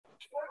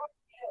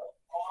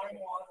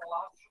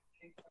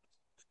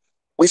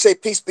We say,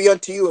 peace be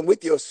unto you and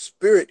with your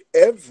spirit,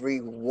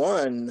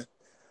 everyone.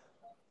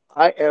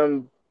 I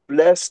am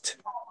blessed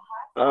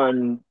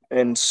and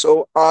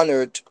so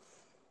honored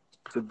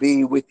to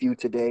be with you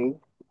today.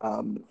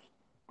 Um,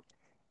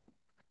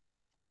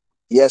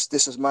 yes,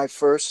 this is my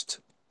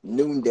first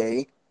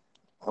noonday.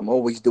 I'm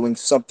always doing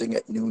something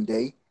at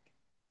noonday.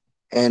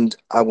 And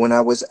when I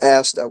was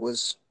asked, I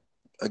was,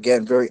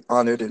 again, very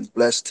honored and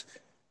blessed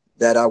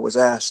that I was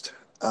asked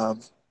um,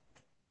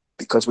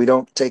 because we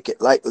don't take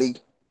it lightly.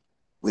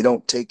 We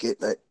don't take it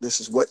that this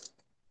is what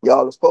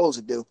y'all are supposed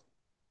to do.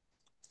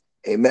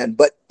 Amen.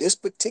 But this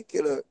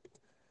particular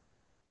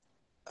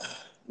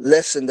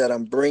lesson that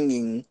I'm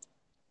bringing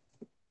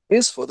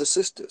is for the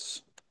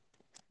sisters.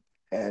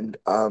 And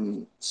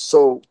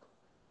so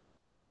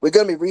we're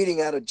going to be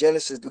reading out of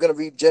Genesis. We're going to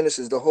read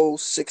Genesis, the whole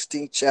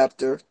 16th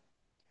chapter.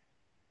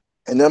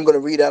 And then I'm going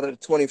to read out of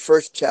the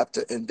 21st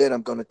chapter, and then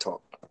I'm going to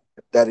talk,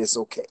 if that is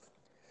okay.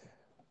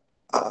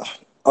 Uh,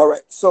 all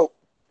right. So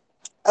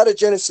out of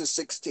Genesis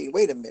 16,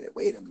 wait a minute.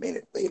 We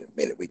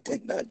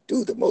did not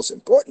do the most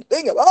important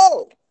thing of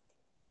all.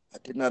 I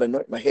did not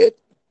anoint my head,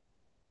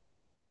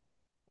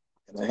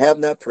 and I have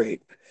not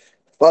prayed.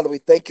 Father, we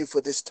thank you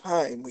for this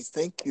time. We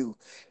thank you.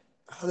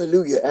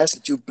 Hallelujah. Ask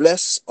that you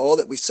bless all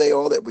that we say,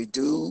 all that we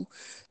do.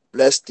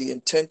 Bless the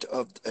intent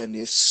of and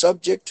the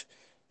subject.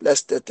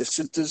 Bless that the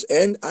sisters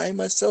and I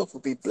myself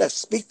will be blessed.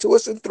 Speak to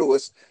us and through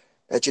us.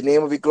 That your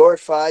name will be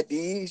glorified.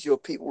 These, your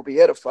people, will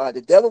be edified.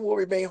 The devil will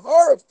remain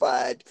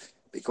horrified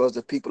because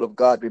the people of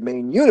God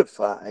remain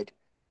unified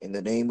in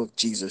the name of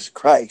Jesus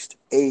Christ.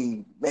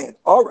 Amen.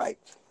 All right.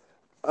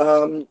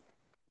 Um,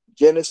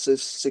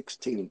 Genesis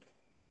 16.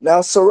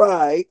 Now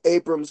Sarai,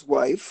 Abram's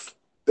wife,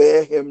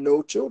 bare him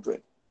no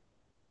children.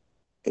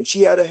 And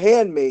she had a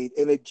handmaid,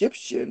 an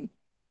Egyptian,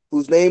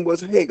 whose name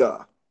was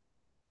Hagar.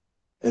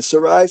 And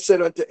Sarai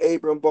said unto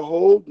Abram,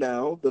 Behold,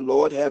 now the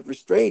Lord hath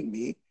restrained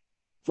me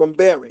from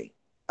bearing.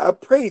 I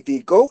pray thee,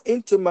 go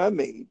into my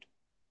maid.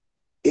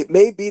 It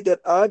may be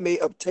that I may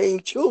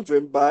obtain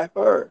children by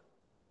her.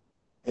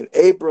 And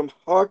Abram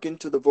hearkened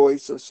to the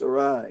voice of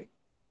Sarai.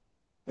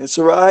 And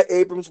Sarai,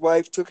 Abram's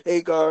wife, took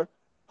Hagar,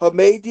 her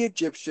maid the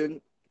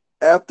Egyptian,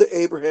 after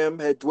Abram,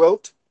 had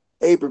dwelt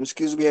 10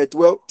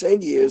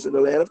 years in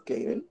the land of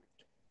Canaan,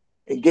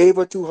 and gave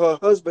her to her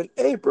husband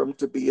Abram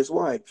to be his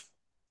wife.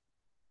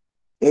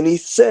 And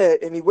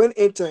he went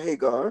into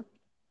Hagar,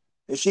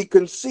 and she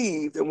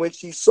conceived. And when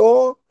she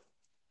saw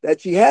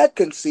that she had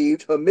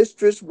conceived, her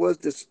mistress was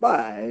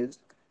despised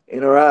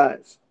in her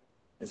eyes.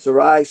 And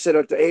Sarai said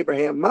unto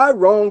Abraham, My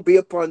wrong be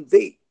upon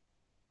thee.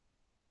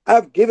 I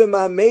have given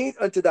my maid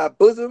unto thy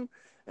bosom.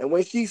 And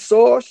when she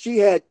saw she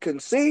had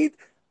conceived,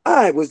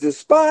 I was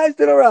despised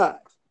in her eyes.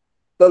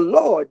 The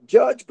Lord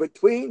judge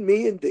between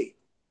me and thee.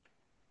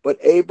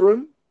 But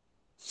Abram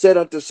said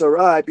unto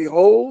Sarai,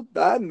 Behold,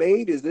 thy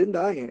maid is in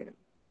thy hand.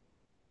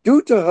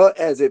 Do to her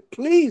as it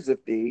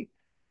pleaseth thee.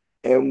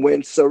 And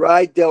when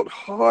Sarai dealt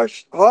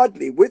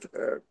hardly with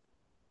her,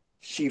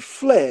 she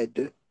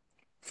fled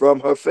from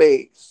her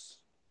face.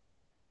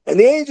 And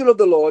the angel of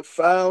the Lord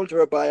found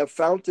her by a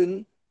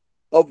fountain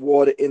of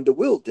water in the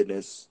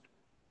wilderness,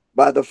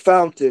 by the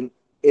fountain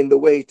in the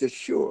way to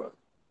Shur.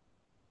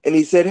 And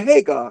he said,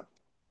 Hagar,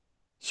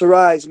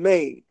 Sarai's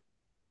maid,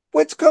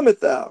 whence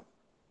comest thou?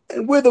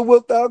 And whither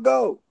wilt thou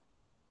go?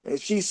 And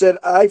she said,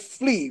 I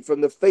flee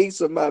from the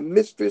face of my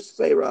mistress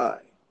Sarai.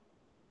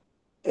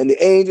 And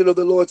the angel of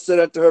the Lord said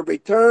unto her,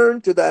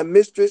 Return to thy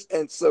mistress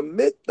and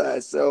submit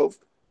thyself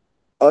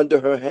under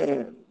her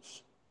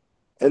hands.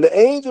 And the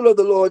angel of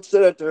the Lord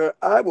said unto her,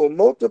 I will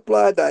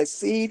multiply thy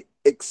seed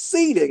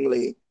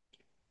exceedingly,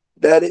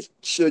 that it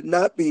should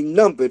not be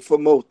numbered for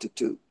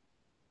multitude.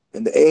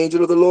 And the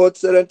angel of the Lord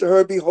said unto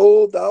her,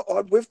 Behold, thou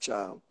art with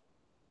child,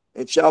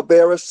 and shalt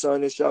bear a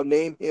son, and shall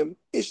name him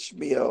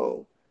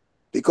Ishmael,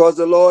 because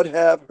the Lord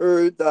hath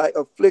heard thy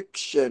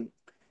affliction.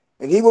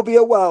 And he will be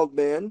a wild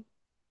man.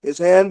 His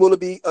hand will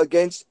be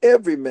against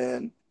every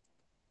man,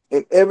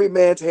 and every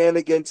man's hand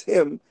against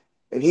him,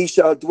 and he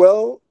shall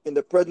dwell in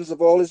the presence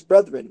of all his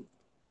brethren.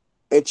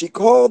 And she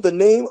called the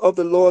name of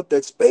the Lord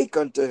that spake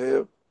unto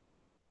her,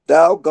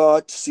 Thou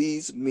God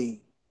sees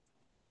me.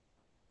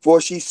 For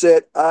she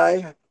said,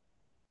 I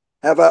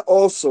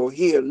also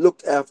here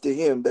looked after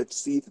him that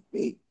seeth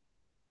me.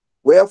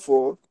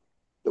 Wherefore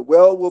the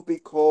well will be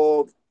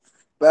called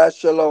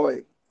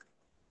Bashaloi.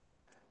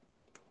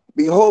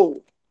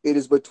 Behold, it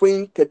is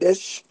between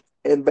Kadesh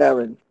and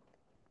Baran.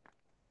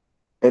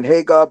 And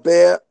Hagar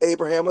bare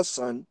Abraham a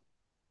son.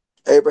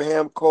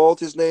 Abraham called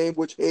his name,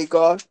 which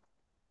Hagar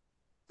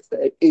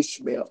said,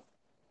 Ishmael.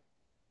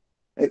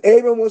 And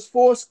Abram was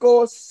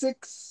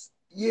 86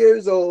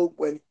 years old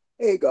when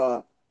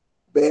Hagar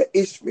bare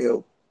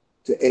Ishmael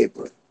to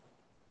Abram.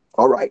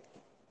 All right,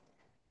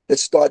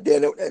 let's start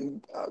there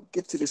and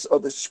get to this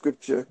other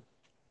scripture.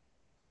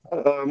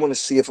 I'm going to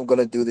see if I'm going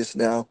to do this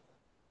now.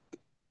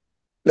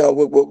 No,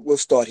 we'll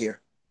start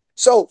here.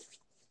 So,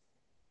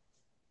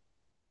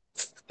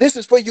 this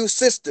is for you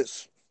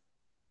sisters.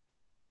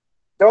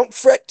 Don't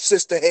fret,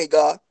 Sister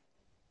Hagar.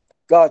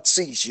 God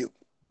sees you.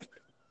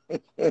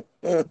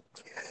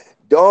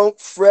 Don't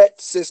fret,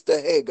 Sister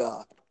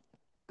Hagar.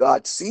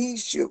 God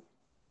sees you.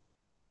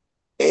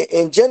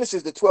 In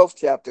Genesis, the 12th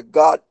chapter,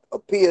 God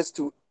appears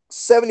to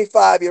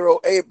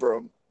 75-year-old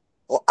Abram,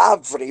 or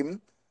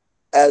Avrim,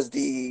 as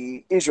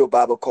the Israel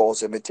Bible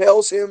calls him. It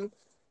tells him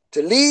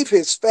to leave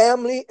his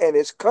family and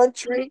his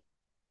country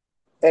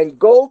and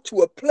go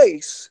to a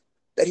place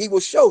that he will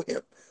show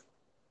him.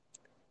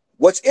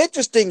 What's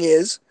interesting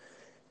is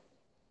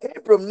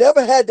Abram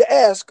never had to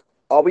ask,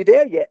 are we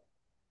there yet?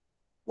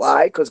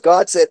 Why? Because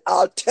God said,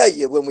 I'll tell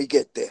you when we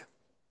get there.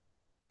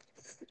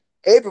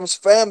 Abram's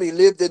family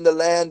lived in the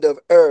land of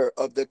Ur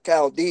of the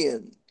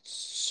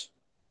Chaldeans,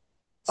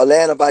 a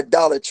land of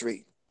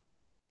idolatry,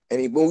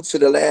 and he moved to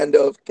the land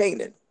of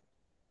Canaan.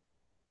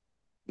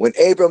 When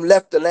Abram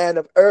left the land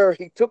of Ur,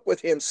 he took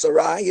with him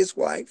Sarai, his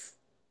wife,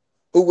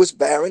 who was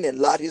barren, and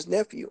Lot, his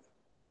nephew.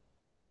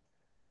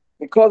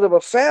 Because of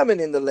a famine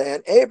in the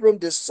land, Abram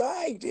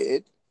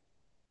decided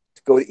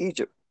to go to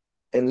Egypt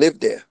and live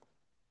there.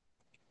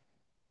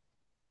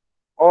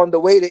 On the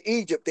way to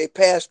Egypt, they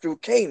passed through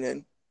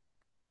Canaan,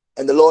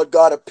 and the Lord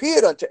God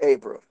appeared unto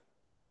Abram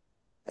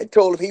and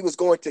told him he was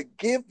going to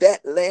give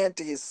that land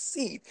to his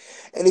seed.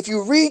 And if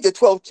you read the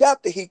 12th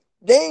chapter, he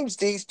names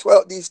these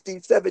 12, these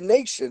 7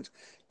 nations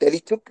that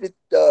he took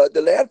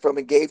the land from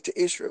and gave to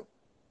Israel.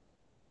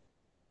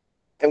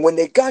 And when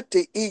they got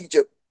to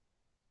Egypt,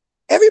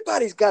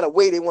 everybody's got a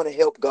way they want to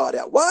help God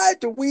out. Why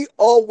do we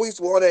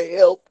always want to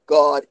help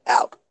God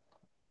out?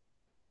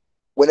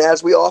 When,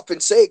 as we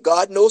often say,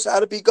 God knows how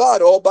to be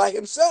God all by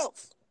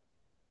himself.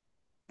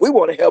 We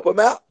want to help him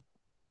out.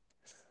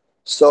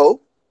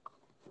 So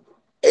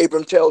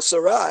Abram tells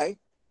Sarai,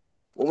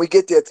 when we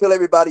get there, tell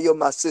everybody you're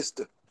my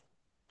sister.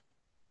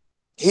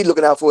 He's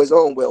looking out for his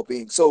own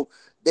well-being, so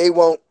they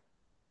won't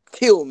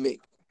kill me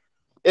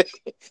and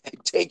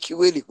take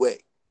you anyway.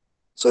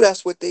 So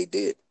that's what they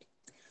did.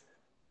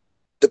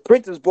 The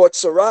princes brought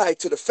Sarai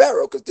to the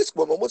Pharaoh because this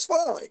woman was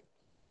fine.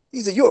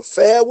 He said, you're a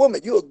fair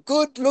woman. You're a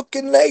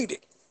good-looking lady.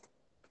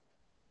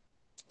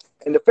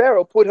 And the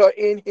Pharaoh put her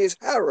in his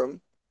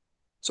harem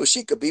so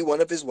she could be one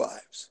of his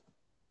wives.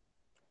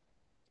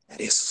 And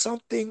there's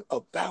something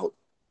about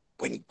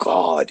when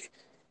God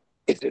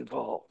is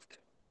involved.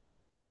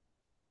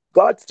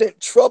 God sent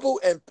trouble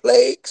and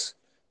plagues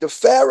to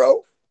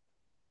Pharaoh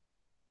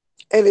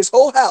and his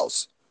whole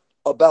house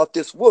about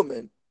this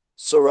woman,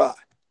 Sarai.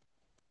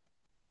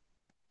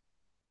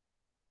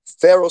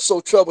 Pharaoh's so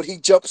troubled, he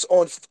jumps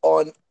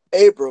on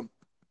Abram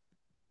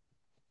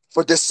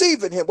for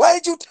deceiving him. Why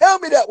did you tell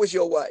me that was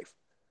your wife?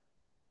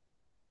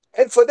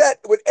 And for that,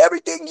 with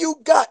everything you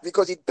got,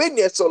 because he'd been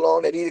there so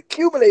long that he'd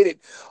accumulated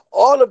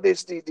all of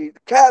this, the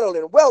cattle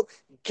and wealth,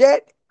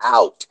 get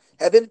out.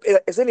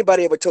 Has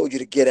anybody ever told you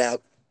to get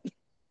out?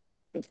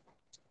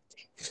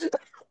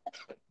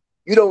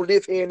 You don't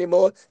live here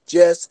anymore.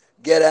 Just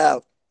get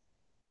out.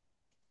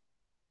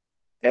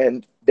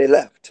 And they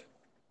left.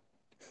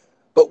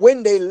 But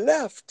when they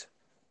left,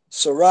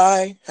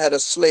 Sarai had a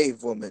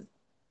slave woman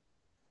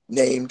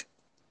named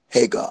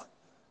Hagar.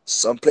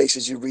 Some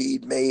places you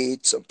read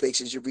maid, some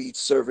places you read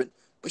servant,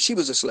 but she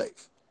was a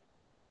slave.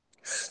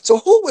 So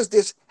who was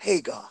this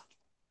Hagar?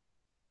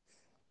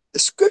 The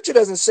scripture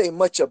doesn't say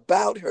much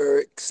about her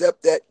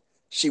except that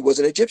she was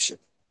an Egyptian,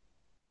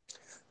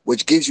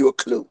 which gives you a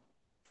clue.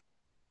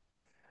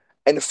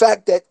 And the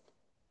fact that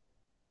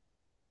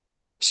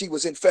she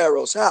was in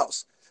Pharaoh's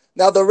house.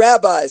 Now, the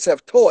rabbis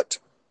have taught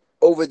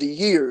over the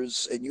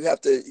years, and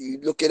you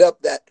look it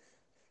up, that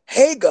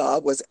Hagar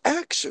was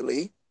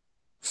actually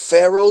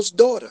Pharaoh's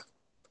daughter.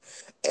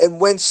 And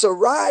when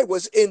Sarai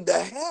was in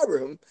the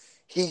harem,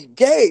 he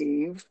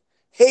gave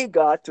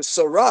Hagar to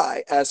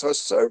Sarai as her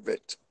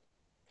servant.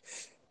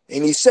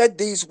 And he said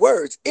these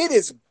words, it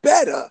is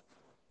better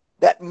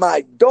that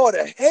my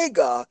daughter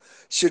Hagar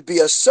should be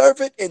a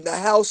servant in the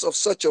house of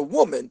such a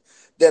woman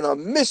than a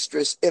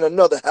mistress in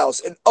another house.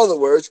 In other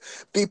words,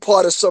 be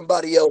part of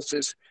somebody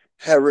else's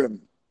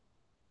harem.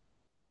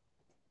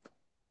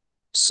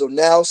 So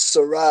now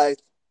Sarai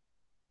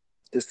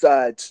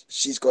decides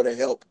she's going to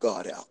help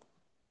God out.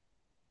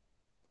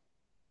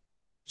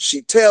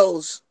 She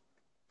tells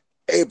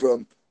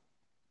Abram,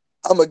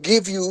 I'm going to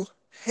give you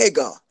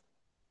Hagar,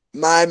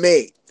 my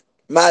maid,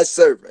 my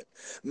servant,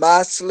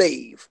 my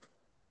slave.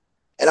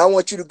 And I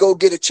want you to go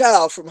get a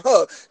child from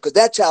her because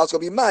that child's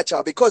going to be my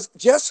child. Because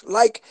just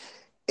like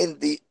in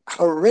the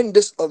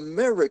horrendous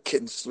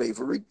American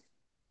slavery,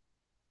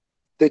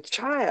 the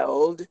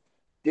child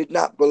did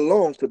not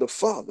belong to the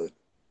father.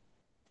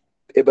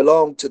 It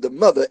belonged to the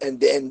mother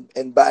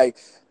and by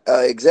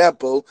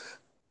example,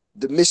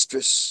 the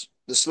mistress,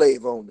 the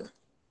slave owner.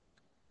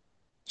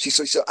 She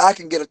said, so I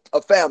can get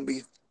a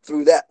family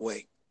through that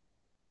way.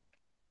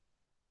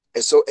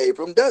 And so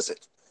Abram does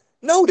it.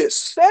 Notice,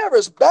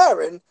 Sarah's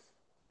barren.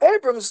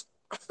 Abram's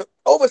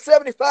over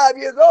 75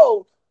 years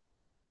old,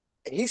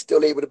 and he's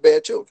still able to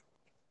bear children,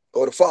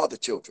 or to father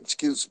children,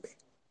 excuse me.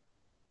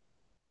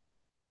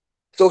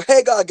 So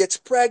Hagar gets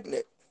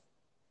pregnant,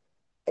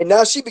 and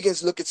now she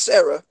begins to look at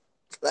Sarah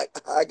like,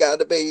 I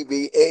got a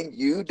baby and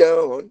you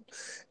don't.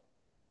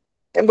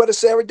 And what does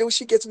Sarah do?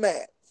 She gets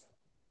mad.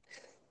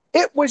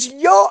 It was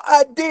your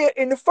idea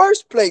in the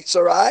first place,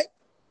 all right?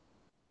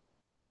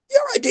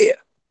 Your idea.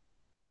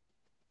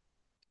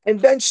 And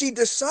then she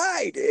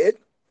decided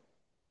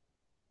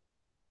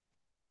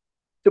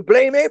to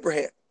blame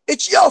Abraham.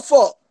 It's your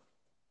fault.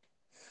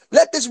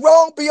 Let this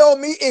wrong be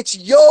on me. It's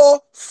your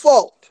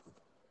fault.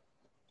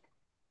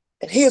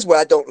 And here's where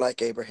I don't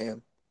like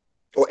Abraham,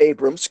 or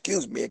Abram,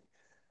 excuse me.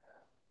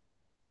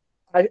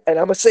 And I'm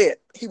going to say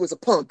it. He was a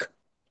punk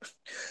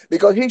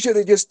because he should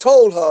have just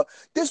told her,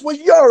 this was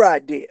your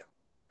idea.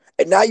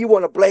 And now you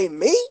want to blame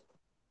me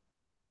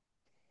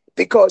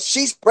because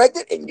she's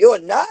pregnant and you're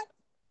not?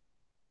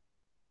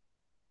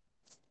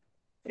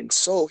 And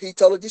so he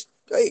told her, just,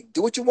 hey,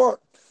 do what you want.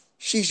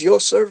 She's your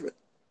servant.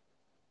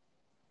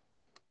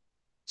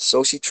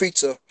 So she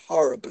treats her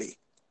horribly.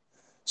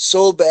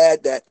 So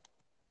bad that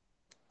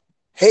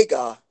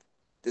Hagar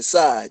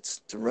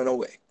decides to run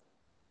away.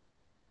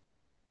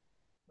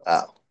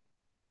 Wow.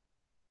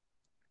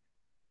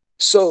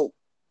 So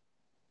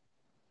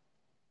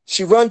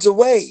she runs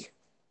away.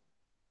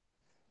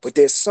 But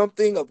there's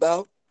something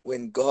about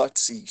when God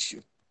sees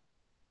you.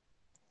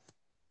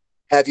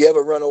 Have you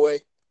ever run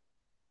away?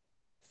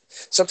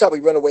 Sometimes we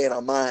run away in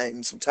our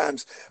minds.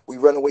 Sometimes we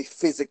run away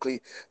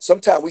physically.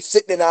 Sometimes we're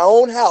sitting in our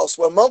own house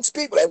amongst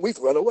people and we've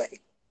run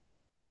away.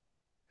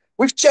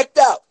 We've checked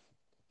out.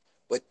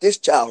 But this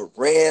child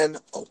ran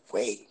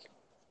away.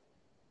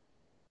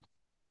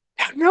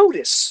 Now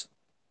notice,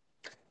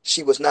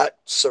 she was not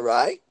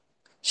Sarai.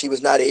 She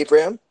was not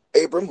Abram,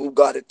 who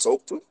God had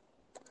talked to.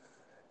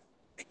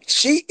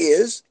 She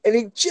is an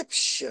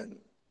Egyptian.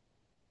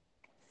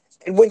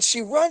 And when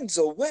she runs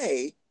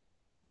away,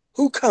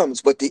 who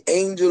comes but the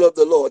angel of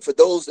the Lord? For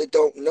those that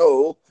don't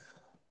know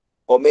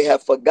or may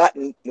have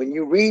forgotten, when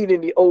you read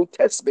in the Old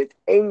Testament,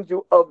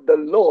 angel of the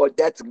Lord,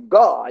 that's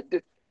God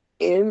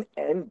in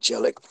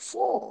angelic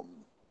form.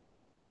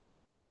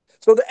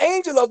 So the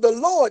angel of the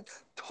Lord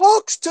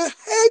talks to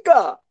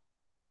Hagar,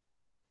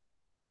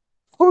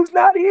 who's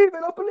not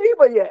even a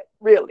believer yet,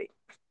 really.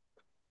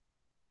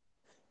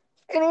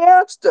 And he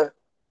asked her,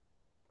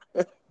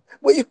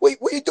 what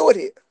you doing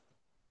here?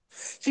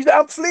 She said,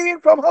 I'm fleeing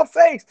from her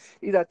face.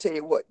 He said, I tell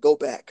you what, go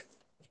back.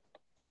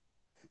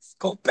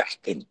 Go back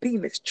and be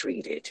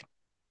mistreated.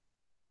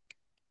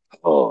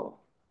 Oh.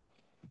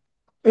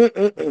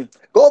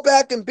 Go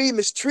back and be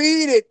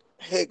mistreated,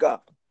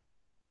 Hagar.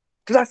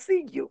 Because I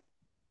see you.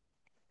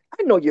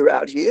 I know you're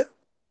out here.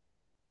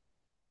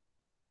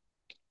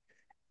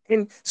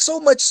 And so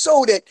much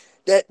so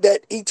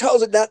that he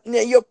tells her, now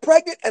you're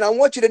pregnant, and I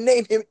want you to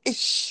name him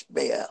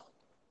Ishmael.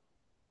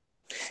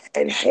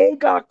 And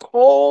Hagar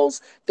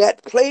calls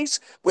that place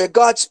where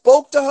God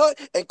spoke to her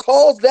and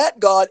calls that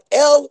God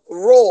El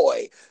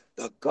Roi,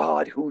 the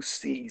God who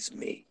sees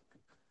me.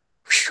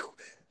 Whew.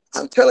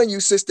 I'm telling you,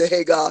 Sister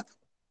Hagar,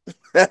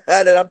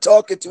 that I'm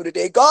talking to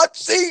today, God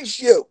sees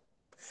you.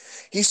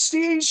 He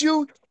sees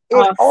you in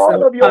all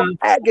Awesome. of your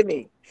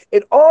agony,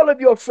 in all of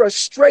your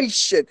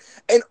frustration,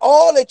 in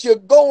all that you're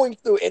going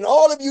through, in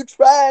all of you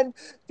trying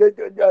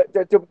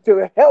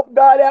to help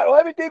God out.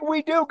 Everything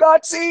we do,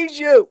 God sees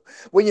you.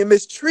 When you're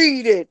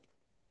mistreated,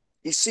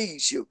 he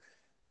sees you.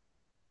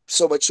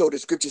 So much so the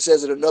scripture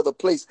says in another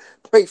place,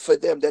 pray for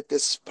them that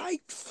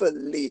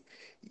despitefully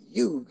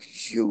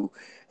use you.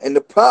 And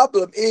the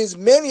problem is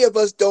many of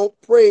us don't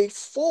pray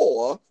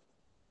for,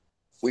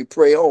 we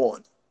pray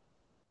on.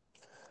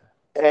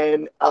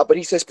 And but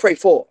he says pray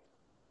for.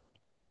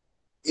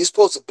 You're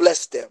supposed to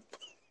bless them.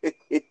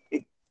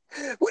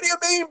 What do you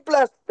mean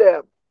bless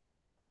them?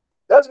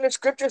 Doesn't the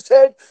scripture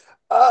say,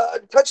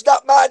 touch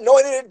not my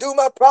anointed and do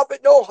my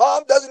prophet no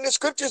harm? Doesn't the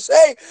scripture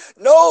say,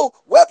 no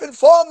weapon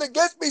formed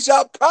against me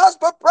shall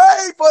prosper?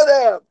 Pray for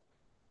them.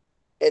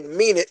 And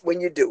mean it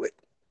when you do it.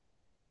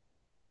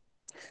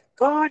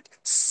 God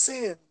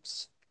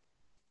sends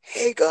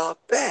Hagar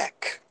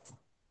back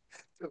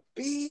to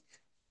be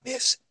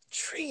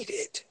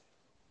mistreated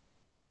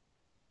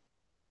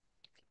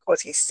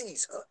because he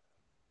sees her.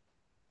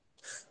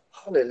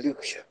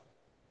 Hallelujah.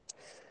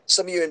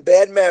 Some of you in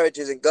bad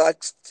marriages and God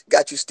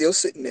got you still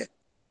sitting there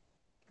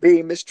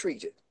being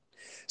mistreated.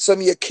 Some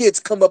of your kids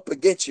come up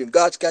against you and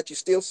God's got you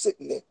still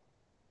sitting there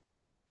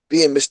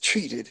being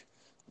mistreated.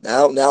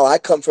 Now I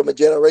come from a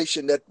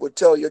generation that would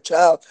tell your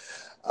child,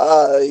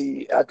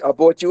 I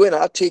brought you in,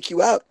 I'll take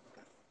you out.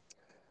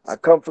 I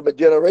come from a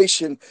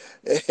generation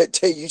that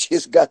tell you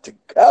just got to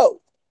go.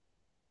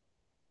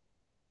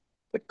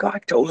 But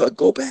God told her,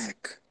 go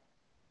back.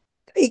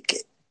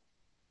 Take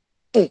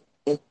it.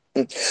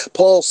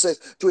 Paul says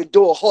to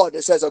endure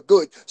hardness as a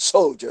good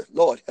soldier.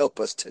 Lord, help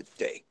us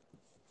today.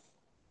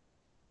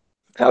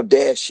 How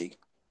dare she?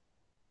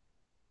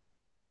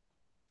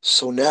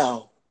 So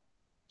now,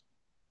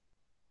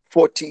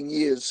 14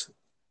 years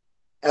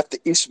after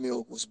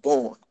Ishmael was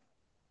born,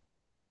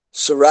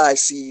 Sarai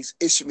sees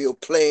Ishmael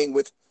playing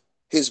with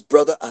his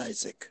brother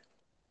Isaac.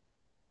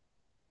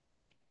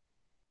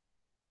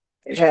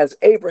 It has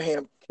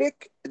Abraham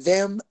kick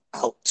them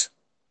out.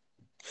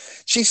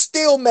 She's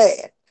still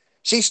mad.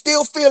 She's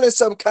still feeling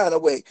some kind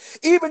of way.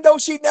 Even though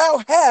she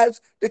now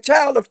has the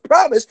child of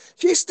promise,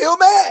 she's still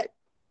mad.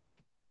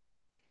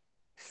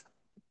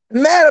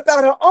 Mad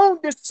about her own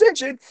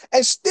decision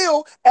and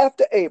still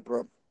after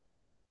Abram.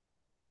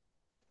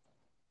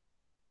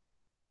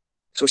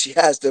 So she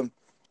has them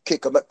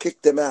kick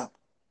them out.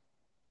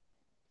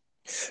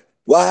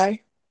 Why?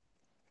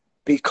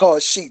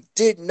 Because she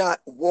did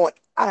not want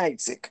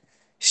Ishmael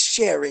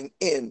sharing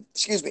in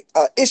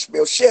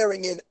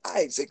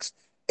Isaac's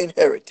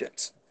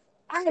inheritance.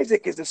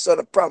 Isaac is the son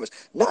of promise,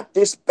 not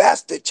this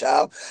bastard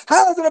child.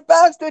 How is it a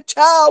bastard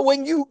child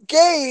when you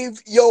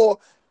gave your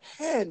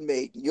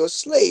handmaid, your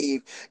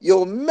slave,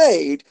 your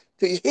maid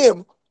to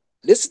him?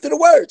 Listen to the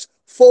words,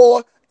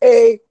 for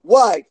a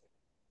wife.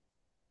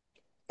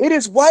 It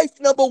is wife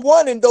number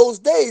one in those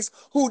days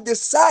who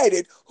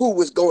decided who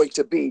was going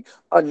to be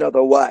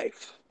another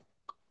wife.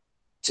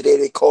 Today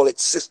they call it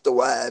sister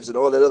wives and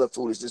all that other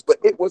foolishness, but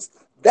it was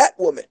that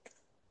woman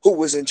who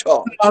was in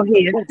charge, Come on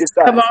here. who Come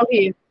decided. on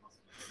here.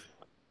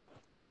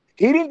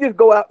 He didn't just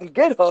go out and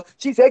get her.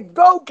 She said,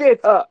 go get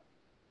her.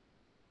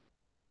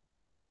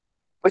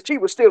 But she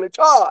was still in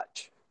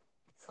charge.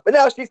 But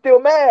now she's still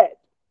mad.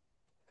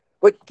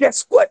 But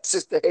guess what,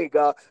 Sister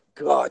Hagar?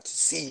 God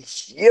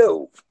sees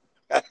you.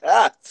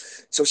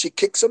 So she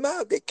kicks him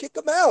out. They kick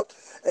him out.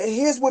 And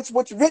here's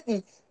what's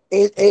written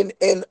in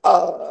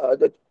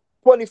the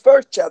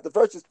 21st chapter,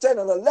 verses 10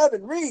 and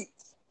 11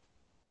 reads,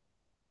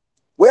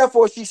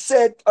 wherefore she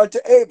said unto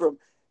Abram,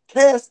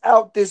 cast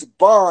out this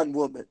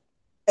bondwoman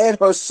and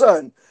her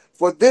son,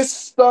 for this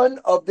son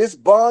of this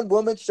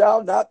bondwoman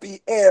shall not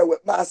be heir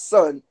with my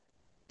son,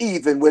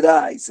 even with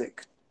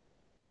Isaac.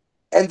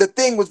 And the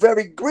thing was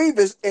very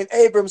grievous in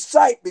Abram's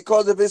sight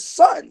because of his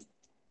son.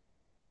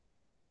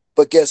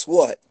 But guess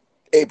what?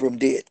 Abram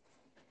did.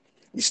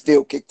 He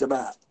still kicked him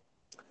out.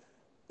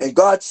 And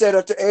God said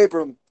unto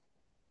Abram,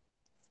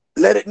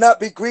 let it not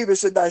be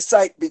grievous in thy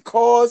sight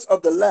because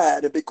of the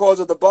lad and because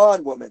of the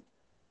bondwoman,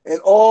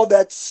 and all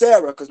that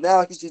Sarah, because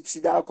now she's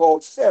now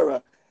called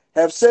Sarah,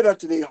 have said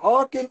unto thee,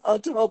 hearken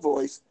unto her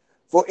voice,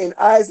 for in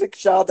Isaac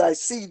shall thy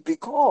seed be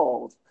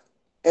called,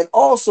 and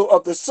also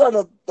of the son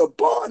of the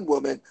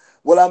bondwoman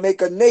will I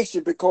make a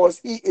nation, because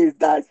he is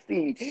thy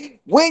seed.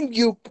 When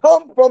you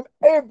come from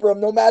Abram,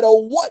 no matter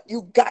what,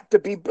 you got to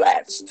be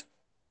blessed.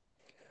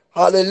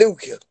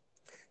 Hallelujah.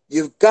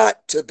 You've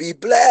got to be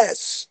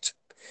blessed.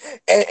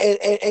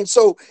 And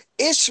so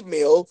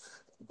Ishmael,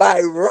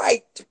 by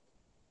right,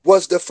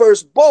 was the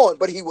firstborn,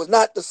 but he was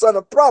not the son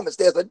of promise.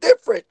 There's a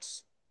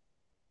difference.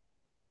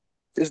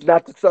 This is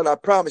not the son I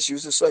promised you.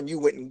 It's the son you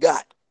went and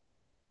got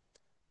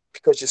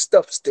because your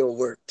stuff still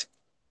worked.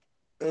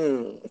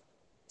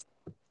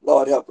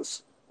 Lord help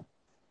us.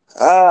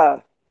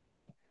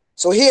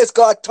 So here's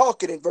God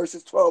talking in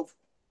verses 12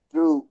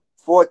 through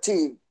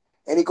 14.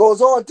 And he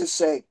goes on to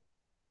say,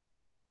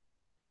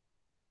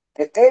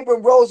 and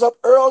Abram rose up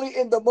early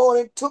in the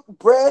morning, took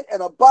bread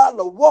and a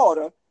bottle of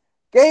water,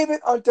 gave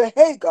it unto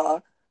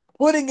Hagar,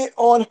 putting it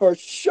on her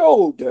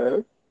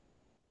shoulder.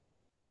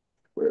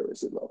 Where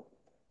is it, Lord?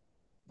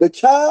 The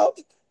child,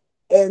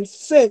 and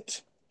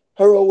sent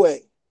her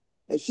away.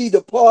 And she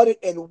departed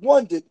and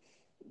wandered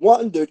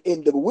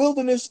in the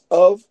wilderness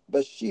of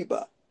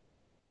Bathsheba.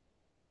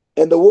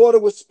 And the water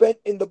was spent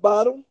in the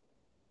bottle,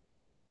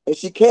 and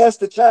she cast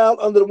the child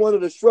under one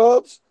of the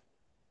shrubs,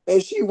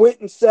 and she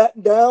went and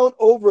sat down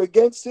over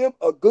against him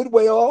a good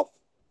way off,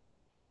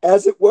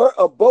 as it were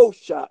a bow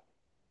shot.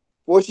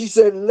 For she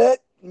said,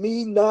 let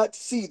me not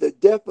see the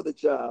death of the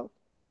child.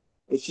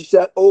 And she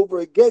sat over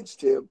against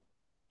him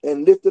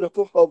and lifted up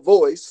her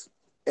voice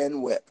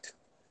and wept.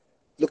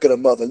 Look at her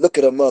mother, look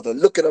at her mother,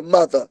 look at her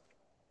mother.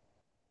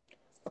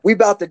 We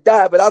about to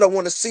die, but I don't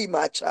want to see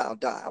my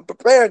child die. I'm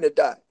preparing to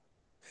die.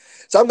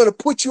 So I'm going to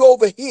put you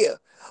over here,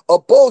 a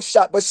bow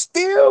shot, but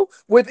still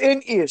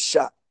within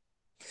earshot.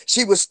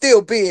 She was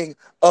still being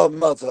a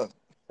mother.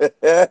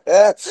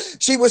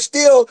 She was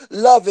still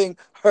loving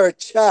her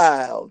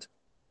child.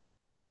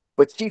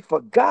 But she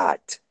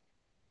forgot,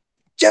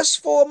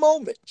 just for a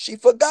moment, she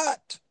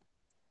forgot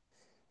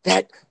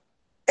that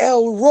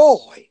El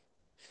Roy,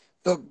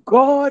 the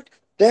God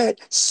that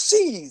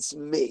sees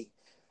me,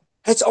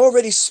 has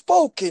already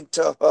spoken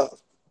to her.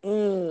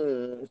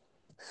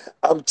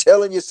 I'm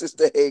telling you,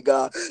 Sister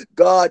Hagar,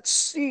 God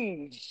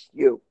sees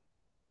you.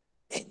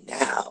 And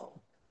now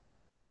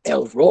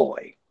El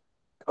Roy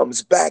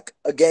comes back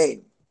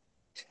again.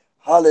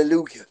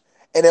 Hallelujah.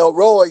 And El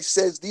Roy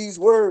says these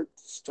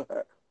words to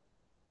her.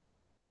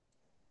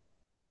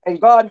 And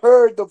God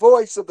heard the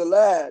voice of the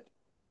lad,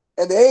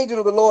 and the angel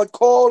of the Lord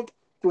called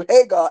to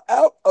Hagar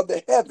out of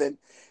the heaven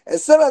and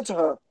said unto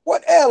her,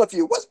 what aileth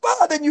you? What's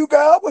bothering you,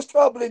 girl? What's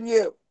troubling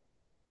you?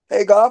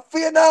 Hagar,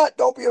 fear not,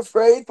 don't be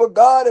afraid, for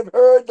God have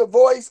heard the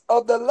voice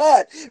of the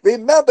lad.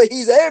 Remember,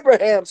 he's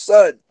Abraham's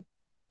son.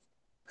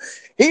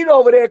 He's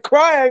over there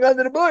crying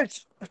under the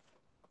bush.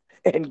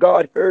 And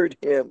God heard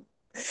him.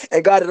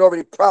 And God had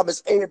already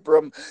promised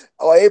Abraham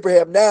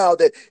now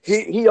that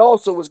he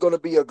also was going to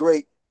be a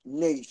great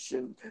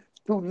nation,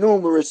 too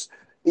numerous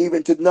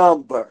even to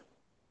number.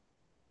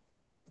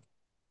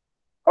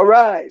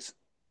 Arise,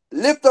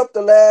 lift up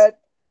the lad,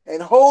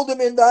 and hold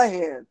him in thy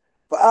hand,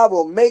 for I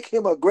will make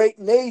him a great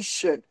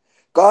nation.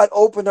 God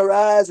opened her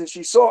eyes, and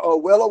she saw a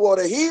well of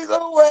water. He's a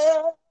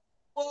well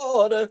of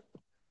water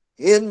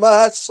in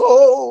my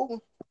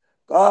soul.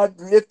 God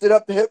lifted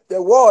up the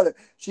water.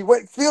 She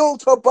went,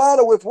 filled her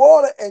bottle with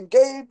water, and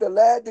gave the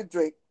lad to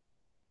drink.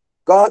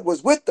 God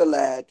was with the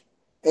lad,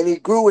 and he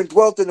grew and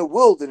dwelt in the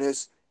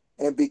wilderness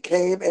and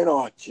became an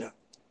archer.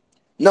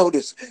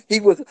 Notice, he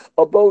was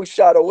a bow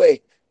shot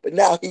away, but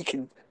now he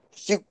can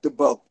shoot the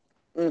bow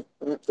or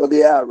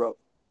the arrow.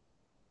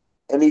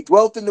 And he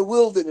dwelt in the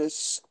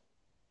wilderness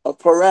of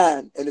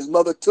Paran, and his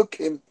mother took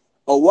him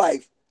a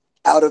wife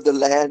out of the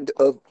land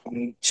of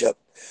Egypt.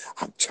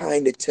 I'm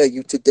trying to tell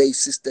you today,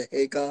 Sister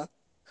Hagar,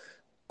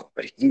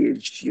 God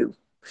hears you.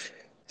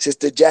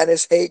 Sister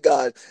Janice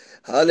Hagar,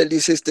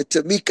 hallelujah, Sister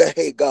Tamika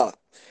Hagar,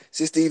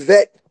 Sister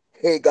Yvette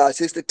Hagar,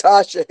 Sister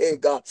Tasha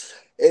Hagar,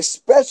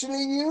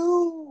 especially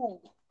you,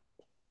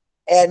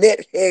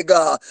 Annette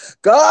Hagar.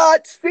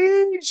 God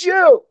sees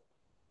you.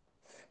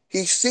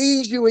 He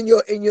sees you in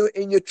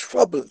your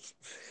troubles.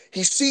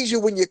 He sees you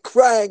when you're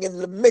crying and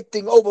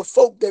lamenting over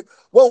folk that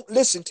won't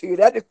listen to you.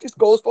 That just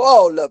goes for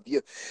all of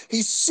you.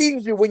 He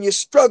sees you when you're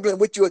struggling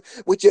with your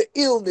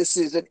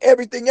illnesses and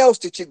everything else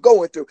that you're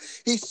going through.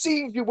 He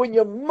sees you when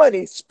your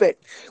money's spent,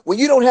 when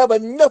you don't have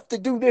enough to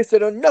do this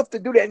and enough to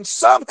do that. And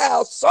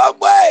somehow, some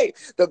way,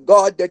 the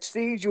God that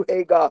sees you,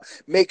 Hagar,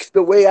 makes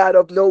the way out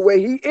of no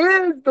way. He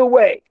is the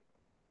way.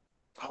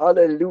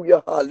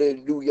 Hallelujah,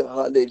 hallelujah,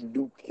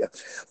 hallelujah.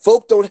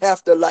 Folk don't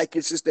have to like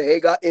it, Sister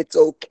Hagar. It's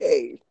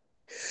okay.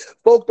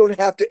 Folk don't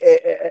have to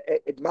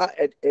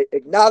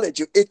acknowledge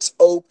you. It's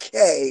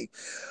okay.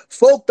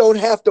 Folk don't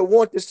have to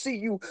want to see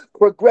you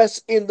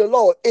progress in the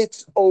Lord.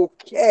 It's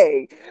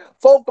okay.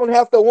 Folk don't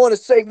have to want to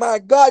say, my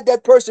God,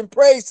 that person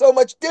prays so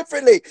much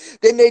differently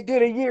than they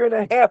did a year and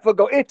a half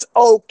ago. It's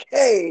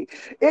okay.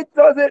 It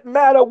doesn't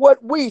matter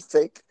what we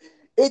think.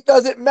 It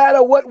doesn't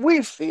matter what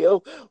we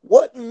feel.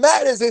 What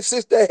matters is,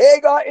 Sister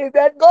Hagar, is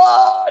that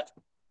God,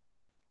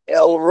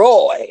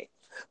 Elroy,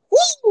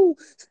 woo,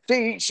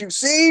 sees you.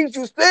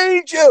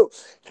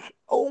 Not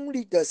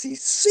only does he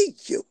see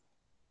you,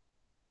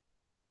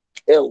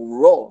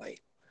 Elroy,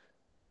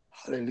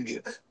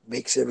 hallelujah,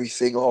 makes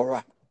everything all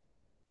right.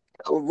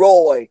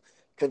 Elroy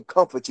can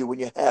comfort you when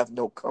you have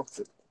no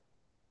comfort.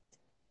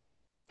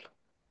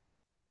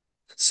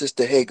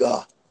 Sister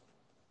Hagar,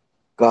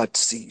 God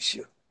sees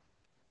you.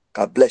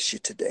 God bless you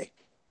today.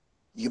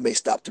 You may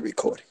stop the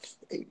recording.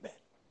 Amen.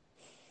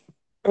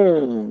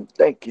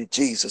 Thank you,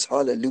 Jesus.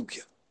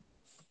 Hallelujah.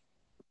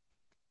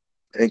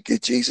 Thank you,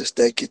 Jesus.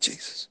 Thank you,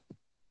 Jesus.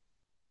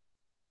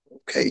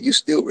 Okay, you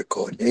still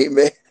recording.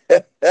 Amen.